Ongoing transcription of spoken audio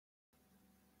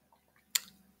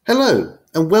Hello,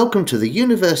 and welcome to the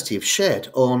University of Shed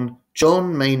on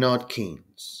John Maynard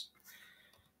Keynes.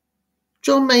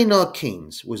 John Maynard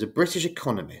Keynes was a British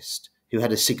economist who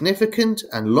had a significant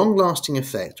and long-lasting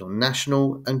effect on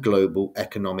national and global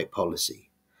economic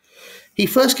policy. He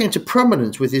first came to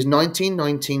prominence with his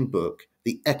 1919 book,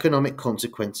 The Economic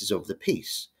Consequences of the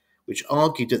Peace, which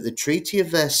argued that the Treaty of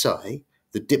Versailles,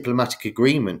 the diplomatic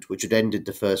agreement which had ended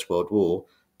the First World War,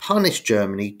 punished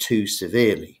Germany too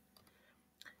severely.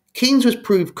 Keynes was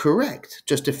proved correct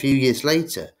just a few years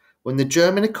later when the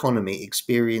German economy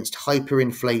experienced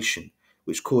hyperinflation,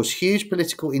 which caused huge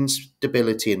political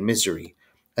instability and misery,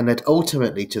 and led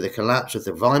ultimately to the collapse of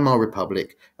the Weimar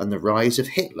Republic and the rise of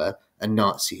Hitler and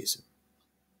Nazism.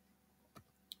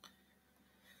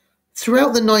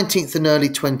 Throughout the 19th and early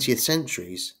 20th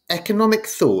centuries, economic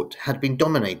thought had been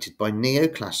dominated by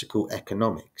neoclassical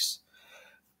economics.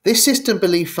 This system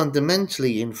believed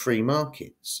fundamentally in free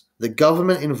markets, that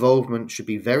government involvement should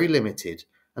be very limited,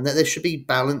 and that there should be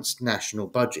balanced national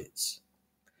budgets.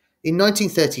 In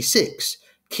 1936,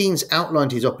 Keynes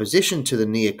outlined his opposition to the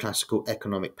neoclassical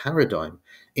economic paradigm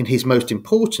in his most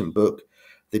important book,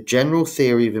 The General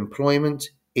Theory of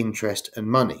Employment, Interest and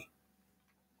Money.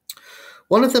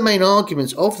 One of the main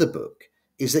arguments of the book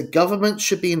is that government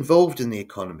should be involved in the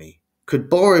economy,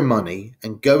 could borrow money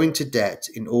and go into debt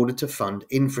in order to fund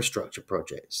infrastructure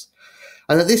projects,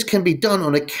 and that this can be done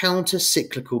on a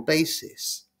counter-cyclical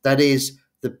basis. That is,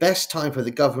 the best time for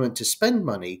the government to spend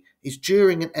money is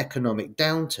during an economic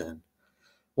downturn.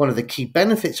 One of the key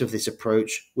benefits of this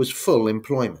approach was full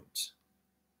employment.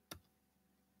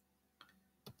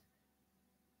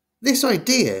 This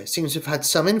idea seems to have had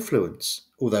some influence,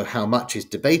 although how much is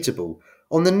debatable,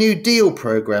 on the New Deal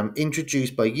program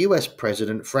introduced by US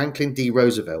President Franklin D.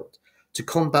 Roosevelt to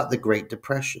combat the Great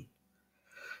Depression.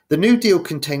 The New Deal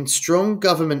contained strong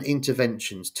government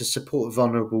interventions to support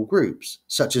vulnerable groups,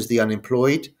 such as the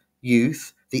unemployed,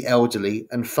 youth, the elderly,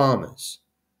 and farmers.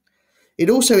 It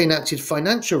also enacted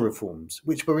financial reforms,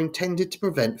 which were intended to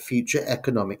prevent future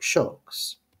economic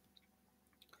shocks.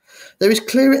 There is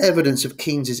clear evidence of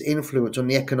Keynes's influence on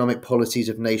the economic policies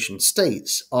of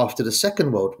nation-states after the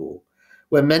Second World War,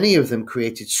 where many of them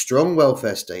created strong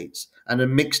welfare states and a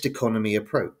mixed economy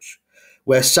approach,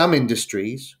 where some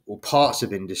industries or parts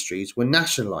of industries were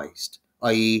nationalised,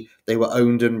 i.e. they were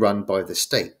owned and run by the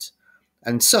state,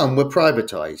 and some were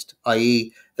privatised,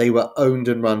 i.e. they were owned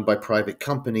and run by private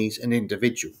companies and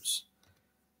individuals.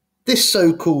 This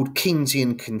so-called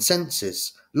Keynesian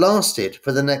consensus lasted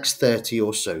for the next 30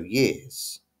 or so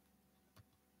years.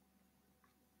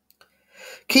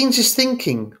 Keynes's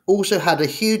thinking also had a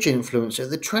huge influence at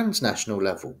the transnational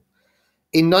level.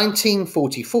 In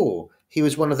 1944, he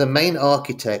was one of the main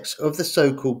architects of the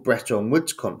so-called Bretton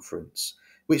Woods Conference,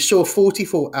 which saw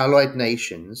 44 allied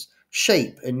nations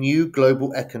shape a new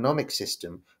global economic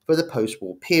system for the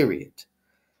post-war period.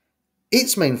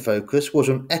 Its main focus was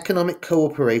on economic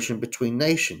cooperation between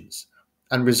nations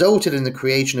and resulted in the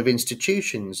creation of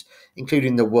institutions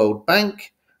including the World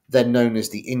Bank, then known as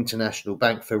the International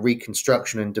Bank for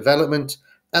Reconstruction and Development,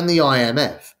 and the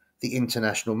IMF, the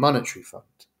International Monetary Fund.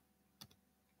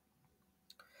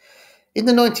 In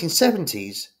the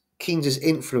 1970s, Keynes's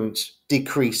influence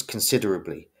decreased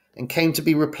considerably and came to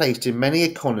be replaced in many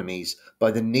economies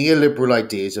by the neoliberal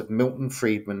ideas of Milton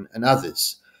Friedman and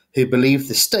others, who believed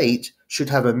the state should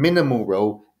have a minimal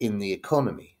role in the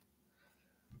economy.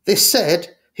 This said,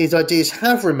 his ideas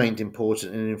have remained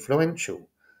important and influential,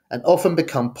 and often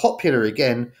become popular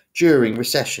again during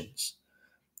recessions.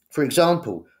 For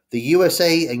example, the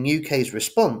USA and UK's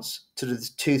response to the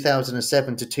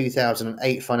 2007 to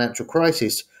 2008 financial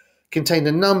crisis contained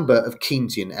a number of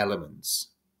Keynesian elements.